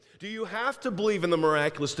Do you have to believe in the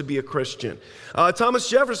miraculous to be a Christian? Thomas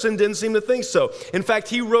Jefferson didn't seem to think so. In fact,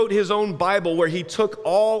 he wrote his own Bible where he took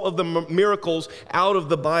all of the miracles out of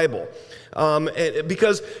the Bible.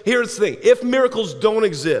 Because here's the thing, if miracles don't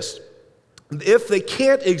exist, if they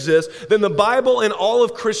can't exist, then the Bible and all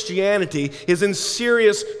of Christianity is in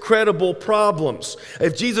serious, credible problems.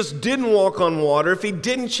 If Jesus didn't walk on water, if he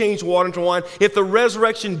didn't change water into wine, if the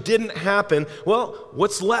resurrection didn't happen, well,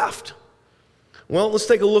 what's left? Well, let's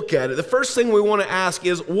take a look at it. The first thing we want to ask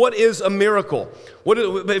is, what is a miracle?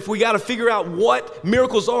 If we got to figure out what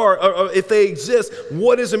miracles are, or if they exist,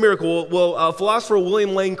 what is a miracle? Well, philosopher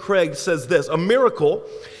William Lane Craig says this: a miracle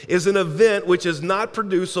is an event which is not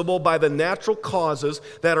producible by the natural causes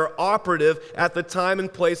that are operative at the time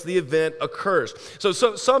and place the event occurs. So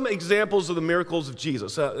some examples of the miracles of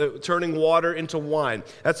Jesus: turning water into wine.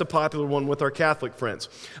 That's a popular one with our Catholic friends.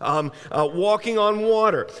 Walking on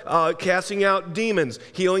water, casting out demons,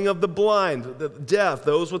 healing of the blind, the deaf,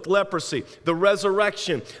 those with leprosy, the resurrection.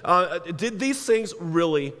 Did these things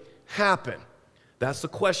really happen? That's the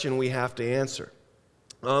question we have to answer.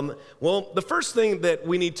 Well, the first thing that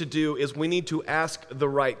we need to do is we need to ask the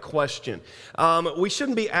right question. We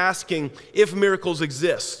shouldn't be asking if miracles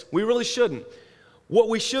exist. We really shouldn't. What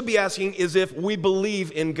we should be asking is if we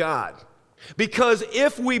believe in God. Because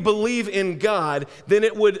if we believe in God,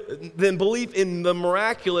 then belief in the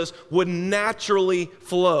miraculous would naturally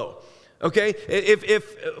flow. Okay?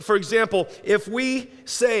 If for example, if we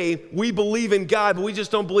say we believe in God, but we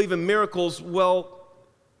just don't believe in miracles, well,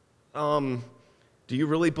 do you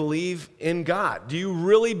really believe in God? Do you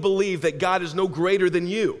really believe that God is no greater than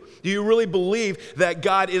you? Do you really believe that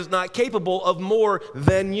God is not capable of more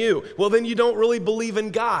than you? Well, then you don't really believe in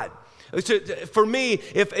God. For me,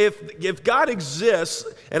 if God exists,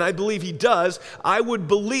 and I believe he does, I would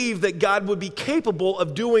believe that God would be capable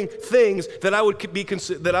of doing things that I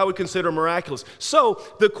would consider miraculous. So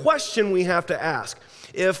the question we have to ask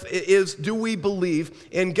is, do we believe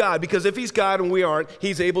in God? Because if he's God and we aren't,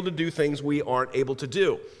 he's able to do things we aren't able to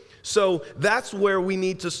do. So that's where we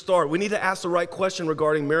need to start. We need to ask the right question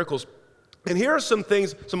regarding miracles. And here are some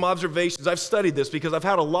things, some observations. I've studied this because I've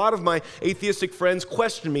had a lot of my atheistic friends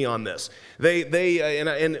question me on this.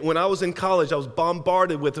 And when I was in college, I was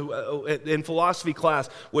bombarded with in philosophy class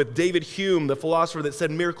with David Hume, the philosopher that said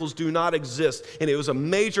miracles do not exist, and it was a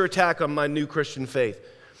major attack on my new Christian faith.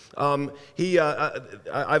 I've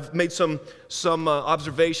made some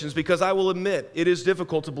observations because I will admit it is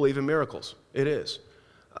difficult to believe in miracles. It is.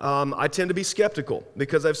 I tend to be skeptical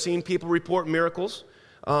because I've seen people report miracles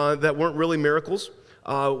that weren't really miracles.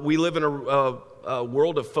 We live in a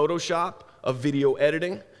world of Photoshop, of video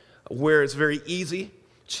editing, where it's very easy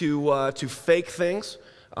to fake things.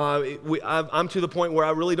 I'm to the point where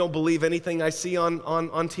I really don't believe anything I see on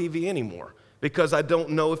TV anymore because I don't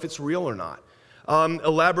know if it's real or not.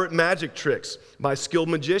 Elaborate magic tricks by skilled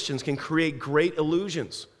magicians can create great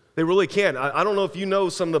illusions. They really can. I don't know if you know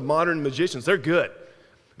some of the modern magicians. They're good.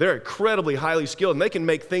 They're incredibly highly skilled, and they can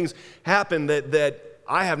make things happen that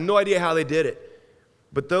I have no idea how they did it.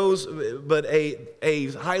 But a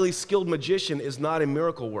highly skilled magician is not a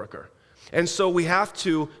miracle worker. And so we have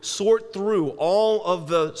to sort through all of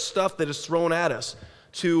the stuff that is thrown at us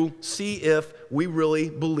to see if we really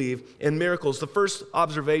believe in miracles. The first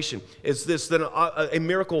observation is this: that a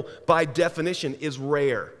miracle by definition is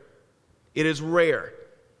rare. It is rare.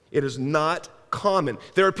 It is not common.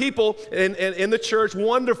 There are people in the church,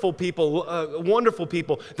 wonderful people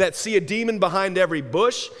that see a demon behind every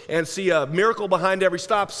bush and see a miracle behind every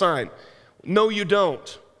stop sign. No, you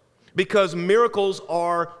don't. Because miracles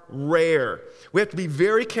are rare. We have to be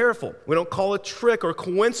very careful. We don't call a trick or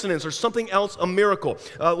coincidence or something else a miracle.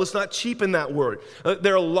 Let's not cheapen that word.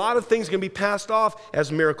 There are a lot of things that can be passed off as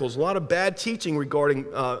miracles, a lot of bad teaching regarding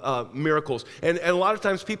miracles. And a lot of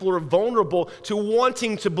times people are vulnerable to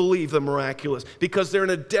wanting to believe the miraculous because they're in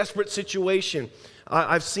a desperate situation.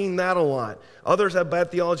 I've seen that a lot. Others have bad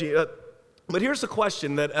theology. But here's the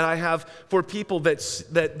question that I have for people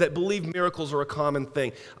that believe miracles are a common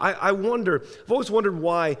thing. I've always wondered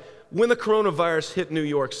why, when the coronavirus hit New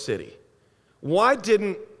York City, why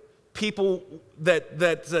didn't people that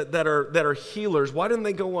are healers, why didn't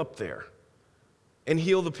they go up there and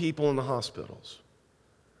heal the people in the hospitals?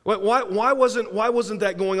 Why wasn't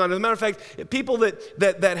that going on? As a matter of fact, people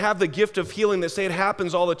that have the gift of healing, that say it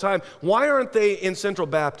happens all the time, why aren't they in Central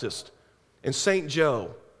Baptist, in St.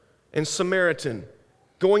 Joe, and Samaritan,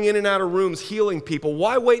 going in and out of rooms, healing people?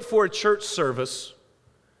 Why wait for a church service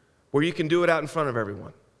where you can do it out in front of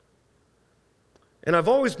everyone? And I've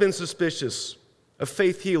always been suspicious of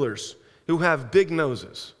faith healers who have big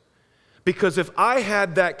noses. Because if I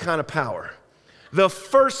had that kind of power, the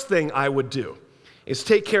first thing I would do is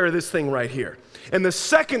take care of this thing right here. And the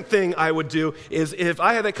second thing I would do is, if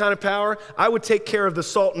I had that kind of power, I would take care of the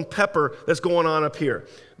salt and pepper that's going on up here,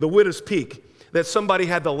 the widow's peak, that somebody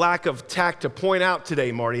had the lack of tact to point out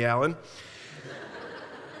today, Marty Allen.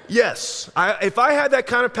 Yes, if I had that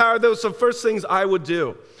kind of power, those are the first things I would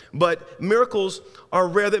do. But miracles are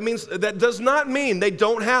rare. That does not mean they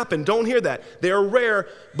don't happen. Don't hear that. They are rare,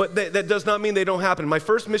 but that does not mean they don't happen. My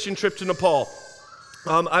first mission trip to Nepal,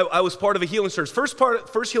 I was part of a healing service.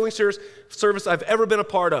 First healing service I've ever been a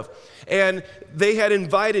part of. And they had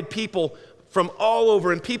invited people from all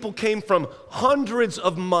over, and people came from hundreds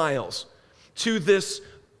of miles to this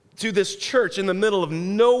church in the middle of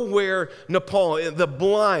nowhere, Nepal. The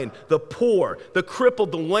blind, the poor, the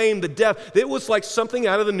crippled, the lame, the deaf. It was like something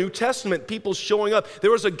out of the New Testament, people showing up.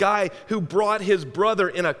 There was a guy who brought his brother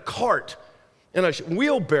in a cart, in a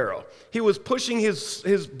wheelbarrow. He was pushing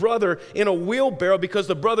his brother in a wheelbarrow because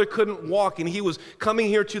the brother couldn't walk, and he was coming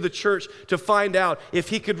here to the church to find out if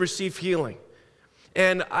he could receive healing.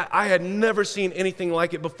 And I had never seen anything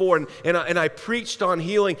like it before, and I preached on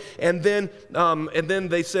healing, and then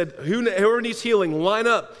they said, whoever needs healing, line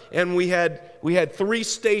up. And we had 3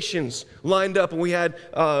 stations lined up, and we had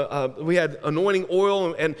anointing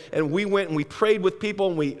oil, and we went and we prayed with people,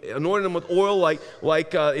 and we anointed them with oil like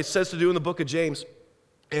it says to do in the book of James.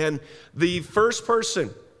 And the first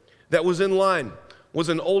person that was in line was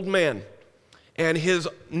an old man. And his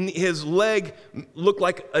leg looked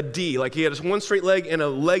like a D, like he had one straight leg and a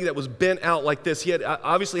leg that was bent out like this. He had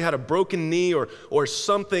obviously had a broken knee or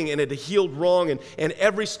something, and it had healed wrong, and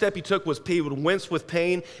every step he took he would wince with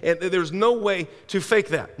pain, and there's no way to fake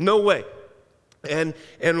that, no way. And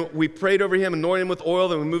we prayed over him, anointed him with oil,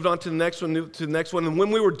 then we moved on to the next one, and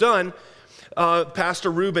when we were done, Pastor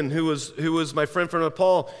Ruben, who was my friend from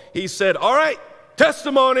Nepal, he said, "All right,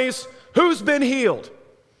 testimonies, who's been healed?"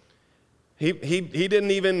 He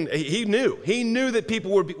knew that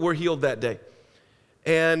people were healed that day.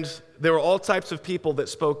 And there were all types of people that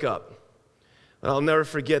spoke up. I'll never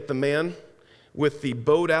forget the man with the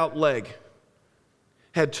bowed out leg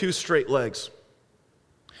had 2 straight legs.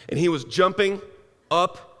 And he was jumping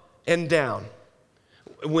up and down.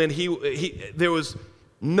 When there was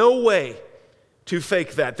no way to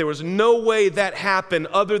fake that. There was no way that happened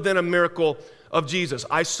other than a miracle of Jesus.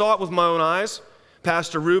 I saw it with my own eyes.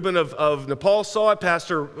 Pastor Ruben of Nepal saw it.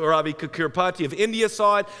 Pastor Ravi Kakirpati of India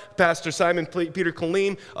saw it. Pastor Simon Peter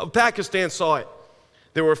Kaleem of Pakistan saw it.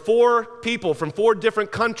 There were 4 people from 4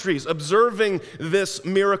 different countries observing this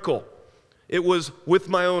miracle. It was with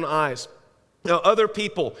my own eyes. Now, other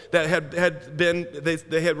people that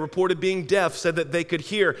had reported being deaf said that they could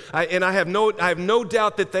hear. I have no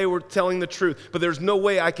doubt that they were telling the truth, but there's no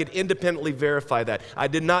way I could independently verify that. I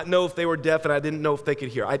did not know if they were deaf, and I didn't know if they could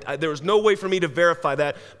hear. There was no way for me to verify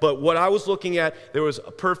that, but what I was looking at, there was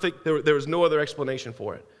no other explanation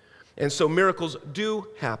for it. And so miracles do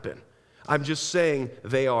happen. I'm just saying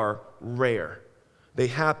they are rare. They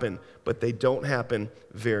happen, but they don't happen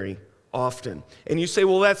very often. And you say,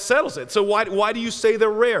 well, that settles it. So why do you say they're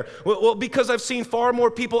rare? Well, because I've seen far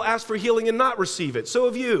more people ask for healing and not receive it. So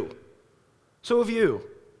have you.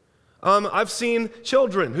 I've seen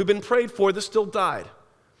children who've been prayed for that still died.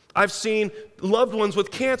 I've seen loved ones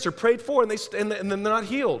with cancer prayed for and they're not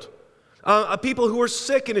healed. People who are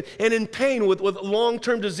sick and in pain with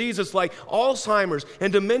long-term diseases like Alzheimer's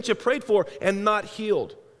and dementia prayed for and not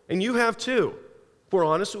healed. And you have too, if we're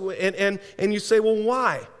honest. And you say, well,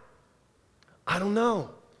 why? I don't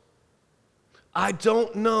know. I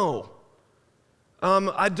don't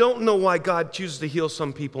know why God chooses to heal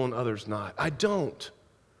some people and others not. I don't.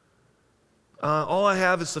 All I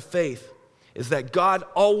have is the faith, is that God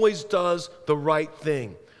always does the right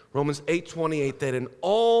thing. Romans 8:28, that in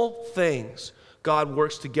all things God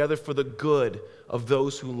works together for the good of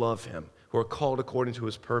those who love him, who are called according to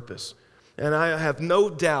his purpose. And I have no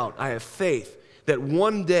doubt, I have faith, that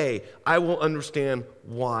one day I will understand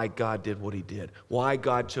why God did what he did, why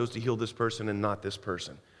God chose to heal this person and not this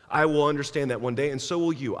person. I will understand that one day, and so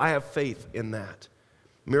will you. I have faith in that.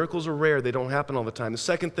 Miracles are rare. They don't happen all the time. The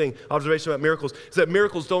second observation about miracles, is that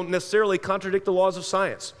miracles don't necessarily contradict the laws of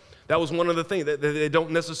science. That was one of the things, that they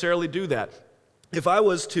don't necessarily do that. If I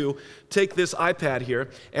was to take this iPad here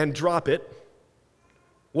and drop it,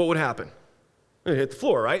 what would happen? It would hit the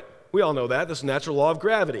floor, right? We all know that. This is the natural law of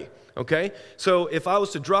gravity. Okay? So if I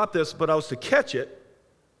was to drop this, but I was to catch it,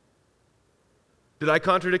 did I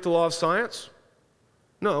contradict the law of science?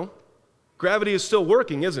 No. Gravity is still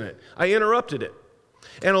working, isn't it? I interrupted it.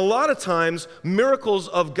 And a lot of times, miracles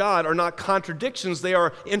of God are not contradictions, they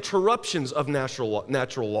are interruptions of natural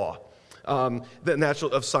law. the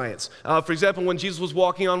natural of science. For example, when Jesus was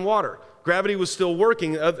walking on water, gravity was still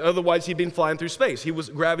working. Otherwise, he'd been flying through space.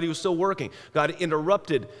 Gravity was still working. God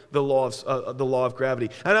interrupted the law of gravity.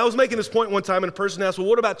 And I was making this point one time, and a person asked, "Well,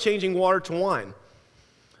 what about changing water to wine?"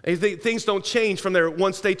 And things don't change from their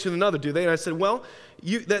one state to another, do they? And I said, well,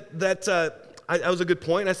 that was a good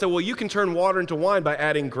point. And I said, well, you can turn water into wine by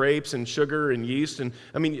adding grapes and sugar and yeast, and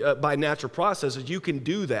by natural processes, you can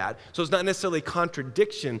do that. So it's not necessarily a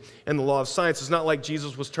contradiction in the law of science. It's not like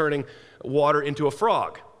Jesus was turning water into a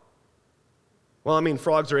frog. Well,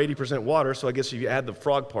 frogs are 80% water, so I guess if you add the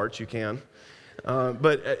frog parts, you can.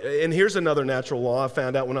 And here's another natural law I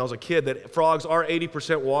found out when I was a kid, that frogs are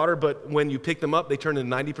 80% water, but when you pick them up, they turn into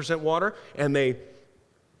 90% water, and they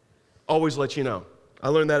always let you know. I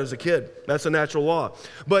learned that as a kid. That's a natural law.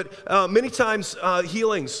 But many times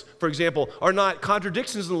healings, for example, are not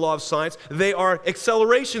contradictions in the law of science. They are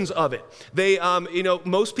accelerations of it.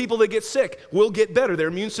 Most people that get sick will get better. Their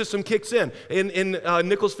immune system kicks in. In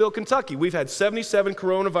Nicholsville, Kentucky, we've had 77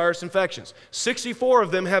 coronavirus infections. 64 of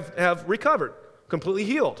them have recovered, completely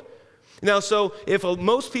healed. Now, so if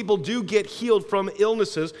most people do get healed from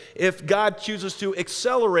illnesses, if God chooses to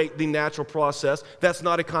accelerate the natural process, that's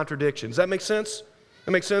not a contradiction. Does that make sense?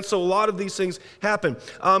 That makes sense? So a lot of these things happen.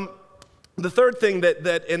 The third thing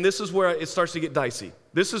and this is where it starts to get dicey.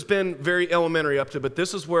 This has been very elementary up to, but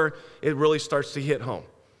this is where it really starts to hit home.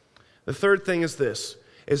 The third thing is this,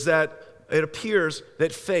 is that it appears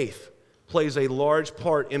that faith plays a large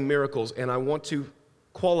part in miracles, and I want to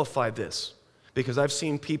qualify this because I've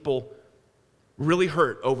seen people really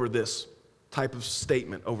hurt over this type of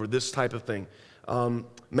statement, over this type of thing.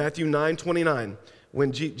 Matthew 9:29.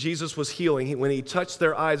 When Jesus was healing, when he touched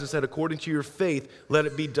their eyes and said, according to your faith, let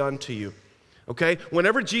it be done to you. Okay?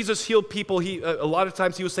 Whenever Jesus healed people, a lot of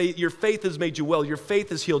times he would say, your faith has made you well. Your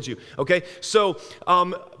faith has healed you. Okay? So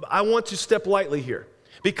I want to step lightly here.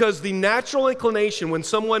 Because the natural inclination when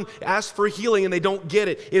someone asks for healing and they don't get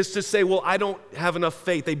it is to say, well, I don't have enough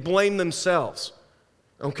faith. They blame themselves.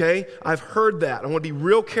 Okay? I've heard that. I want to be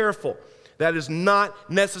real careful. That is not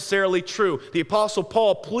necessarily true. The Apostle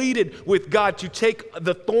Paul pleaded with God to take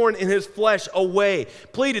the thorn in his flesh away.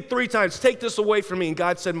 Pleaded 3 times, take this away from me. And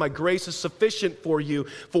God said, my grace is sufficient for you,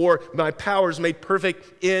 for my power is made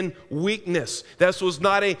perfect in weakness. There was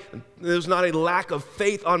not a lack of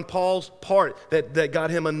faith on Paul's part that got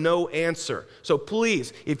him a no answer. So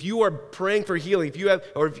please, if you are praying for healing, if you're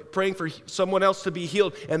praying for someone else to be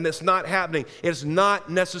healed and that's not happening, it's not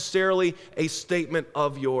necessarily a statement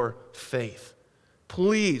of your faith.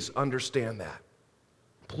 Please understand that.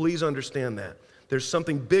 Please understand that. There's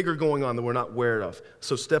something bigger going on that we're not aware of.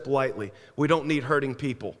 So step lightly. We don't need hurting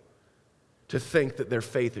people to think that their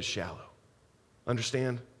faith is shallow.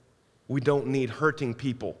 Understand? We don't need hurting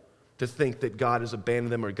people to think that God has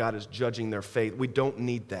abandoned them or God is judging their faith. We don't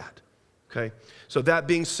need that. Okay? So that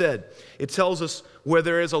being said, it tells us where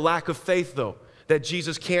there is a lack of faith, though, that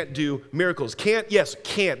Jesus can't do miracles. Can't? Yes,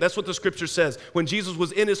 can't. That's what the scripture says. When Jesus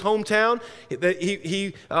was in his hometown,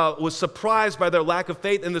 he was surprised by their lack of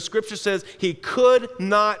faith, and the scripture says he could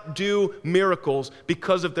not do miracles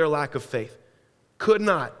because of their lack of faith. Could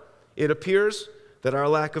not. It appears that our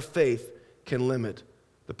lack of faith can limit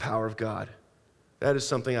the power of God. That is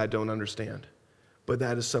something I don't understand, but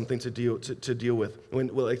that is something to deal with.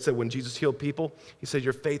 Like I said, when Jesus healed people, he said,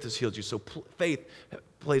 your faith has healed you. So faith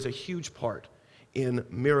plays a huge part in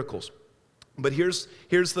miracles. But here's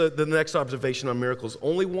the next observation on miracles.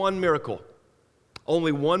 Only one miracle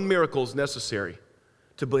is necessary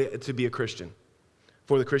to be a Christian,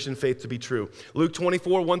 for the Christian faith to be true. Luke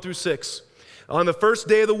 24, 1-6. On the first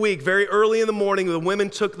day of the week, very early in the morning, the women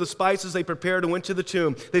took the spices they prepared and went to the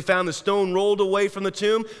tomb. They found the stone rolled away from the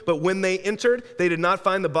tomb, but when they entered, they did not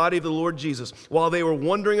find the body of the Lord Jesus. While they were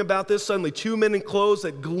wondering about this, suddenly 2 men in clothes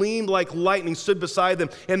that gleamed like lightning stood beside them.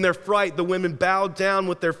 In their fright, the women bowed down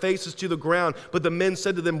with their faces to the ground. But the men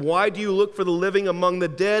said to them, why do you look for the living among the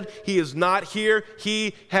dead? He is not here.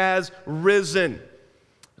 He has risen.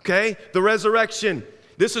 Okay? The resurrection.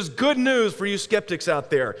 This is good news for you skeptics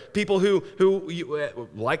out there. People who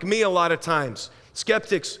like me a lot of times.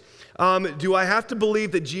 Skeptics, do I have to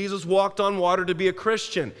believe that Jesus walked on water to be a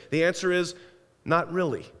Christian? The answer is not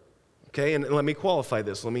really. Okay, and let me qualify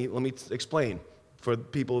this. Let me explain for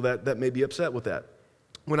people that may be upset with that.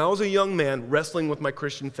 When I was a young man wrestling with my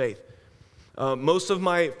Christian faith, most of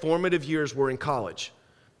my formative years were in college.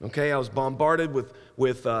 Okay, I was bombarded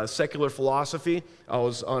with secular philosophy. I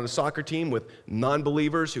was on a soccer team with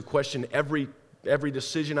non-believers who questioned every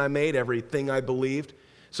decision I made, everything I believed.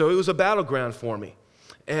 So it was a battleground for me,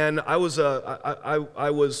 and I was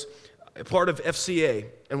a part of FCA,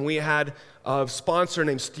 and we had a sponsor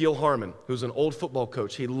named Steele Harmon, who's an old football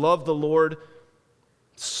coach. He loved the Lord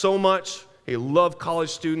so much. He loved college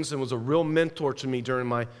students and was a real mentor to me during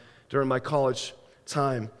my college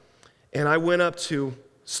time. And I went up to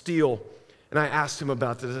Steele and I asked him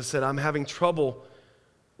about this. I said, I'm having trouble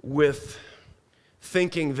with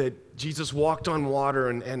thinking that Jesus walked on water,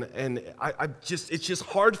 and it's just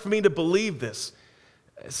hard for me to believe this.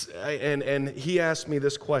 And he asked me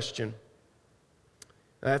this question.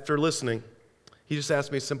 After listening, he just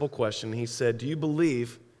asked me a simple question. He said, do you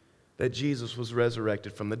believe that Jesus was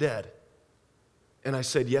resurrected from the dead? And I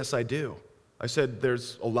said, yes, I do. I said,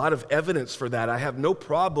 there's a lot of evidence for that. I have no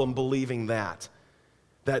problem believing that.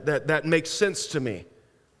 That makes sense to me.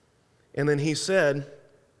 And then he said,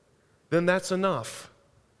 then that's enough.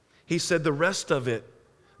 He said, the rest of it,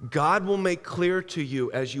 God will make clear to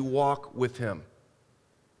you as you walk with him.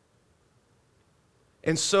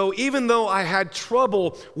 And so even though I had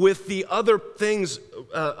trouble with the other things,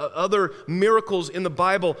 other miracles in the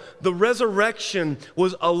Bible, the resurrection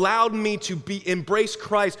allowed me to embrace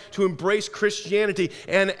Christ, to embrace Christianity.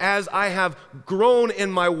 And as I have grown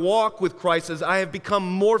in my walk with Christ, as I have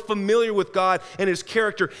become more familiar with God and his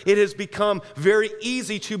character, it has become very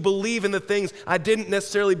easy to believe in the things I didn't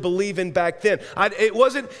necessarily believe in back then. It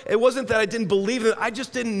wasn't that I didn't believe in it, I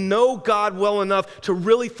just didn't know God well enough to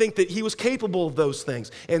really think that he was capable of those things.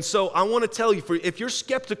 And so I want to tell you, if you're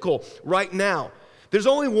skeptical right now, there's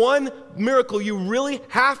only one miracle you really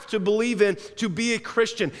have to believe in to be a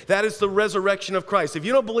Christian. That is the resurrection of Christ. If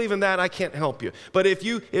you don't believe in that, I can't help you. But if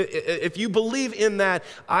you believe in that,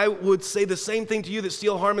 I would say the same thing to you that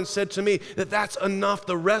Steele Harmon said to me, that that's enough.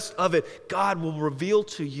 The rest of it, God will reveal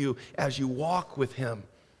to you as you walk with him.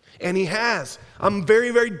 And he has. I'm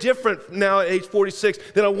very, very different now at age 46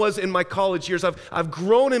 than I was in my college years. I've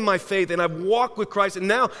grown in my faith and I've walked with Christ, and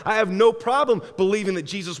now I have no problem believing that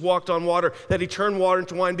Jesus walked on water, that he turned water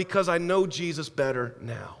into wine, because I know Jesus better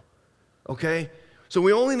now. Okay? So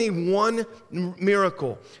we only need one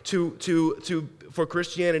miracle for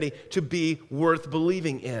Christianity to be worth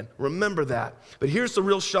believing in. Remember that. But here's the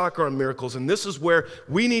real shocker on miracles, and this is where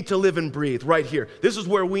we need to live and breathe, right here. This is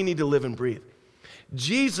where we need to live and breathe.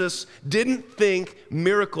 Jesus didn't think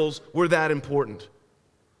miracles were that important.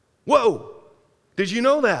 Whoa! Did you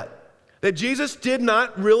know that? That Jesus did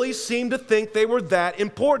not really seem to think they were that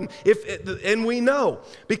important. And we know,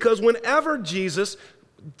 because whenever Jesus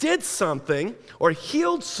did something or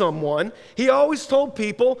healed someone, he always told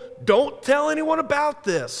people, don't tell anyone about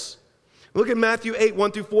this. Look at Matthew 8,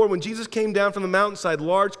 1-4. When Jesus came down from the mountainside,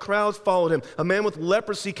 large crowds followed him. A man with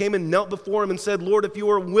leprosy came and knelt before him and said, Lord, if you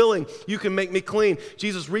are willing, you can make me clean.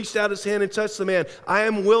 Jesus reached out his hand and touched the man. I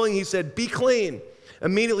am willing, he said, be clean.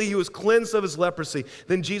 Immediately he was cleansed of his leprosy.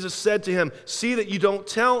 Then Jesus said to him, see that you don't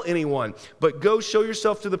tell anyone, but go show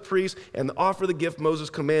yourself to the priest and offer the gift Moses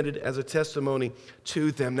commanded as a testimony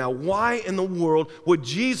to them. Now, why in the world would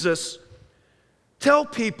Jesus tell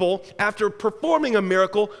people after performing a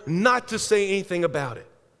miracle not to say anything about it?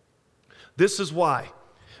 This is why.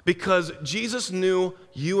 Because Jesus knew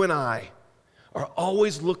you and I are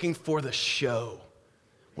always looking for the show.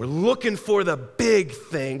 We're looking for the big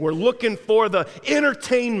thing. We're looking for the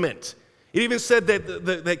entertainment. It even said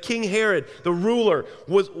that King Herod, the ruler,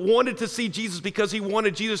 wanted to see Jesus because he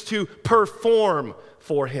wanted Jesus to perform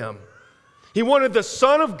for him. He wanted the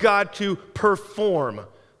Son of God to perform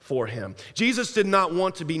for him. Jesus did not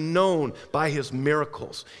want to be known by his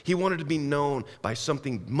miracles. He wanted to be known by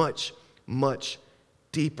something much, much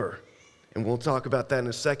deeper. And we'll talk about that in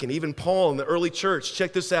a second. Even Paul in the early church,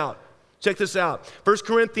 check this out. Check this out. 1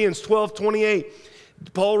 Corinthians 12:28.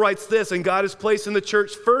 Paul writes this, and God has placed in the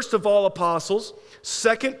church first of all apostles,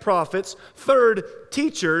 second prophets, third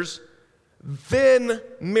teachers, then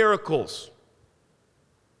miracles,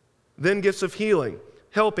 then gifts of healing,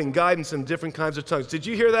 helping, guidance, and different kinds of tongues. Did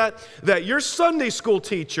you hear that? That your Sunday school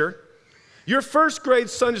teacher, your first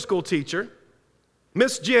grade Sunday school teacher,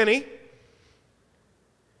 Miss Jenny,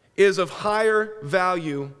 is of higher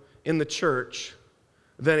value in the church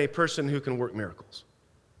than a person who can work miracles.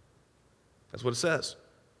 That's what it says.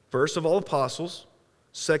 First of all apostles,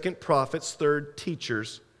 second prophets, third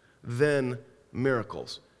teachers, then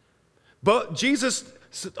miracles. But Jesus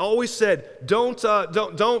always said, don't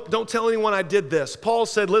tell anyone I did this. Paul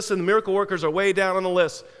said, listen, the miracle workers are way down on the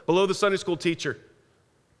list, below the Sunday school teacher.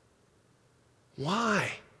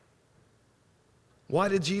 Why? Why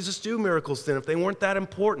did Jesus do miracles then if they weren't that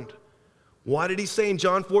important? Why did he say in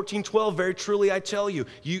John 14:12, very truly I tell you,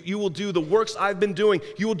 you will do the works I've been doing.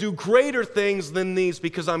 You will do greater things than these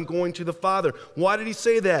because I'm going to the Father. Why did he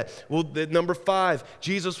say that? Well, number 5,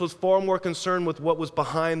 Jesus was far more concerned with what was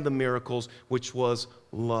behind the miracles, which was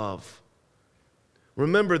love.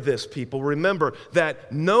 Remember this, people. Remember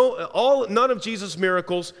that none of Jesus'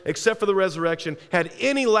 miracles, except for the resurrection, had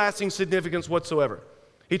any lasting significance whatsoever.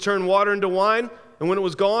 He turned water into wine, and when it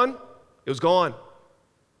was gone, it was gone.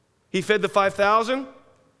 He fed the 5,000.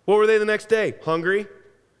 What were they the next day? Hungry.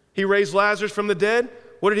 He raised Lazarus from the dead.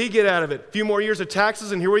 What did he get out of it? A few more years of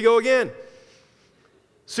taxes, and here we go again.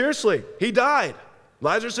 Seriously, he died.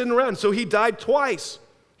 Lazarus isn't around, so he died twice.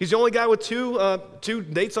 He's the only guy with two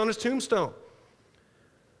dates on his tombstone.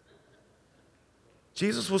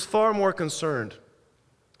 Jesus was far more concerned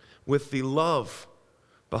with the love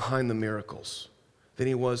behind the miracles than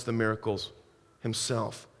he was the miracles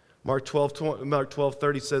himself. Mark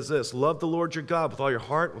 12:30 says this, love the Lord your God with all your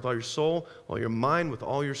heart, with all your soul, all your mind, with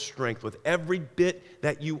all your strength, with every bit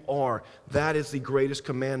that you are. That is the greatest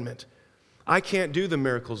commandment. I can't do the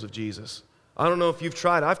miracles of Jesus. I don't know if you've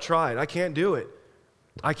tried. I've tried. I can't do it.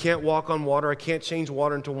 I can't walk on water. I can't change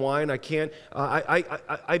water into wine. I can't.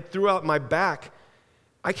 I threw out my back.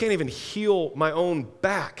 I can't even heal my own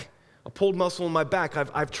back. A pulled muscle in my back.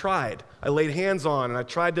 I've tried. I laid hands on, and I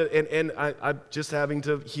tried to, and I'm just having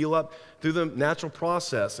to heal up through the natural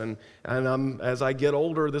process. And as I get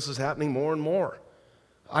older, this is happening more and more.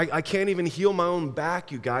 I can't even heal my own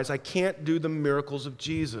back, you guys. I can't do the miracles of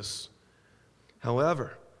Jesus.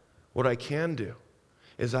 However, what I can do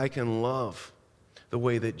is I can love the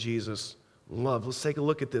way that Jesus loved. Let's take a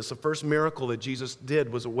look at this. The first miracle that Jesus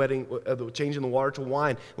did was a wedding, changing the water to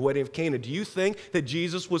wine, the wedding of Cana. Do you think that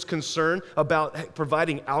Jesus was concerned about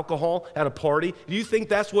providing alcohol at a party? Do you think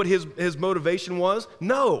that's what his motivation was?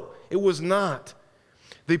 No, it was not.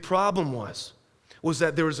 The problem was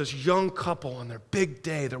that there was this young couple on their big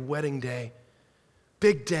day, their wedding day,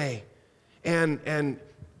 big day, and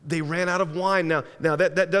they ran out of wine. Now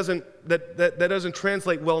that doesn't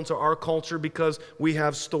translate well into our culture because we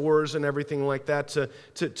have stores and everything like that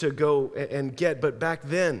to go and get. But back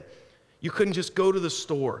then, you couldn't just go to the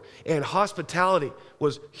store. And hospitality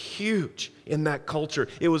was huge in that culture.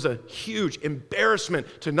 It was a huge embarrassment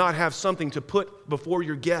to not have something to put before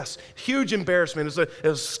your guests. Huge embarrassment. It was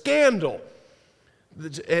a scandal.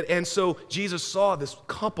 And so Jesus saw this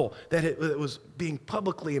couple that was being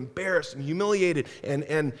publicly embarrassed and humiliated,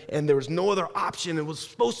 and there was no other option. It was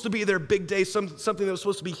supposed to be their big day, something that was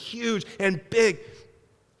supposed to be huge and big,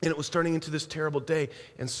 and it was turning into this terrible day.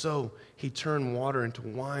 And so he turned water into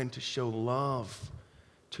wine to show love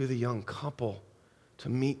to the young couple, to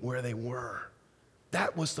meet where they were.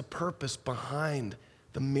 That was the purpose behind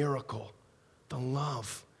the miracle, the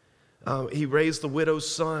love. He raised the widow's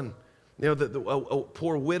son. You know, a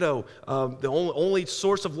poor widow, the only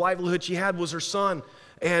source of livelihood she had was her son.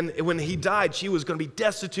 And when he died, she was going to be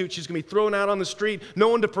destitute. She's going to be thrown out on the street, no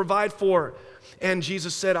one to provide for her. And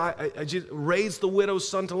Jesus said, I just raised the widow's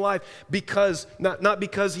son to life because, not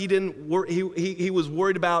because he was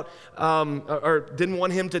worried about or didn't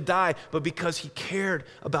want him to die, but because he cared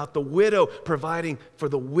about the widow, providing for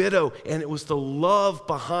the widow. And it was the love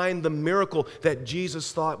behind the miracle that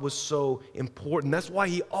Jesus thought was so important. That's why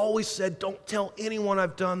he always said, don't tell anyone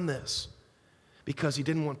I've done this. Because he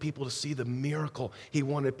didn't want people to see the miracle. He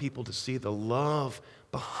wanted people to see the love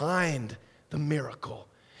behind the miracle.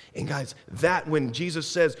 And guys, that when Jesus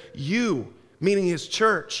says, you, meaning his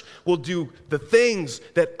church, will do the things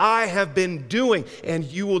that I have been doing, and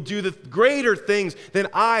you will do the greater things than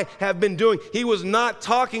I have been doing. He was not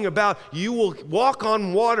talking about you will walk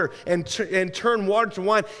on water and turn water to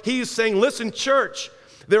wine. He's saying, listen, church,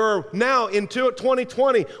 there are now in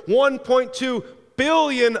 2020, 1.2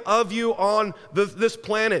 billion of you on this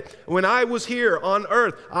planet. When I was here on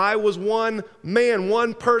earth, I was one man,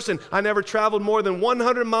 one person. I never traveled more than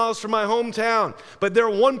 100 miles from my hometown. But there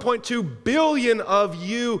are 1.2 billion of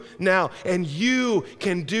you now, and you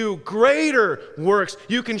can do greater works.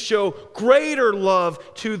 You can show greater love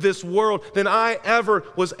to this world than I ever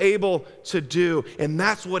was able to do. And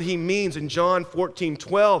that's what he means in John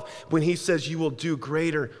 14:12 when he says, you will do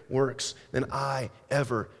greater works than I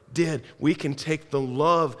ever did. We can take the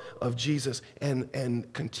love of Jesus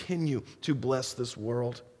and continue to bless this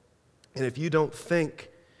world. And if you don't think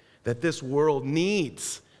that this world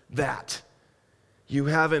needs that, you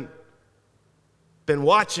haven't been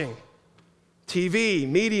watching TV,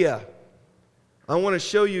 media. I want to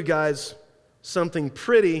show you guys something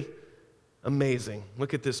pretty amazing.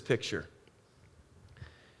 Look at this picture.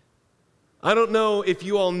 I don't know if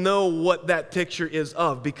you all know what that picture is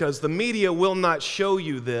of because the media will not show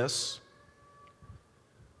you this.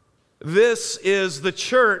 This is the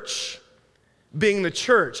church being the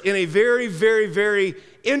church in a very, very, very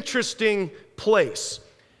interesting place.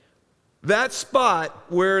 That spot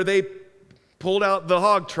where they pulled out the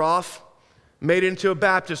hog trough, made it into a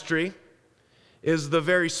baptistry, is the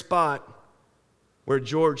very spot where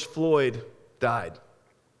George Floyd died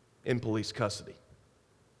in police custody.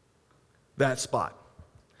 That spot.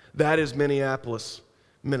 That is Minneapolis,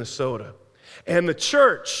 Minnesota. And the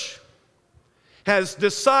church has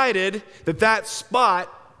decided that that spot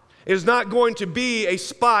is not going to be a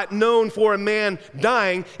spot known for a man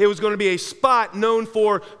dying. It was going to be a spot known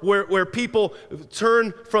for where people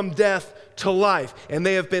turn from death to life. And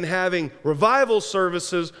they have been having revival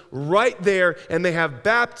services right there, and they have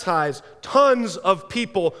baptized tons of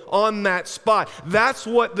people on that spot. That's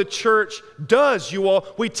what the church does, you all.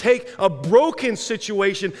 We take a broken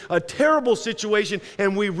situation, a terrible situation,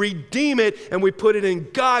 and we redeem it, and we put it in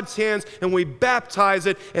God's hands, and we baptize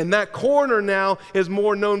it. And that corner now is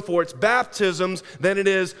more known for its baptisms than it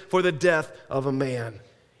is for the death of a man.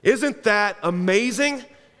 Isn't that amazing?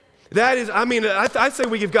 That is, I say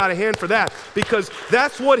we give God a hand for that, because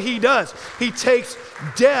that's what he does. He takes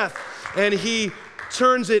death and he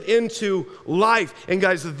turns it into life. And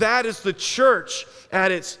guys, that is the church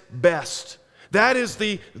at its best. That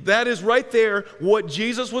is right there what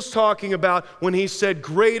Jesus was talking about when he said,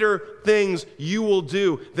 greater things you will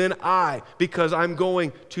do than I, because I'm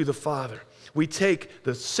going to the Father. We take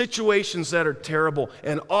the situations that are terrible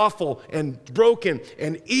and awful and broken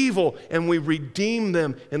and evil, and we redeem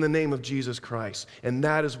them in the name of Jesus Christ. And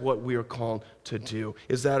that is what we are called to do.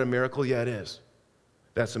 Is that a miracle? Yeah, it is.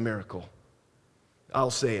 That's a miracle.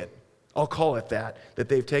 I'll say it. I'll call it that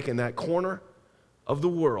they've taken that corner of the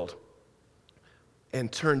world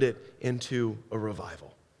and turned it into a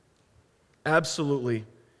revival. Absolutely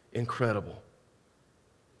incredible.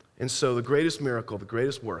 And so the greatest miracle, the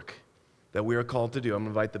greatest work that we are called to do. I'm going to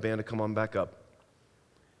invite the band to come on back up.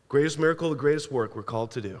 Greatest miracle, the greatest work we're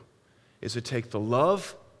called to do is to take the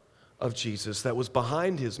love of Jesus that was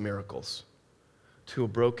behind his miracles to a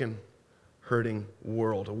broken, hurting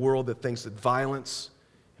world, a world that thinks that violence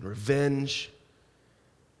and revenge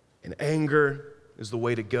and anger is the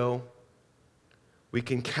way to go. We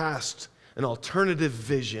can cast an alternative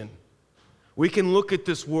vision. We can look at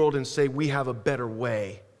this world and say, we have a better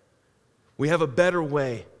way. We have a better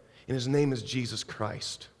way. And his name is Jesus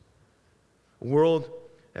Christ. The world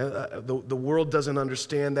doesn't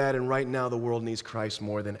understand that, and right now the world needs Christ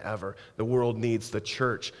more than ever. The world needs the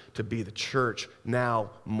church to be the church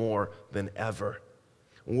now more than ever.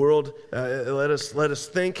 World, let us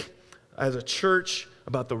think as a church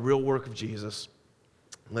about the real work of Jesus.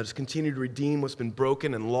 Let us continue to redeem what's been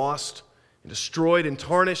broken and lost and destroyed and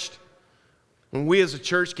tarnished. When we as a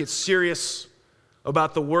church get serious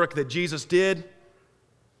about the work that Jesus did,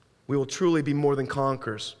 we will truly be more than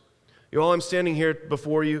conquerors. You all, I'm standing here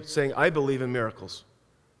before you saying, I believe in miracles.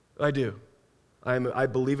 I do. I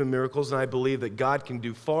believe in miracles, and I believe that God can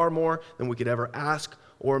do far more than we could ever ask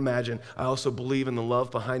or imagine. I also believe in the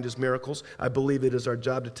love behind his miracles. I believe it is our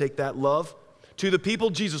job to take that love to the people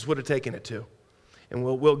Jesus would have taken it to. And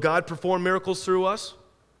will God perform miracles through us?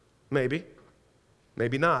 Maybe.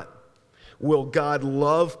 Maybe not. Will God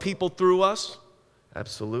love people through us?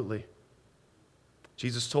 Absolutely.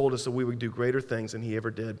 Jesus told us that we would do greater things than he ever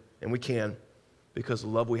did, and we can, because of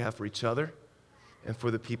the love we have for each other and for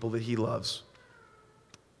the people that he loves.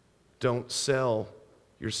 Don't sell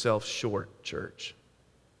yourself short, church.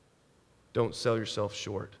 Don't sell yourself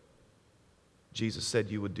short. Jesus said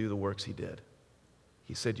you would do the works he did.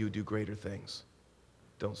 He said you would do greater things.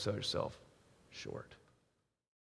 Don't sell yourself short.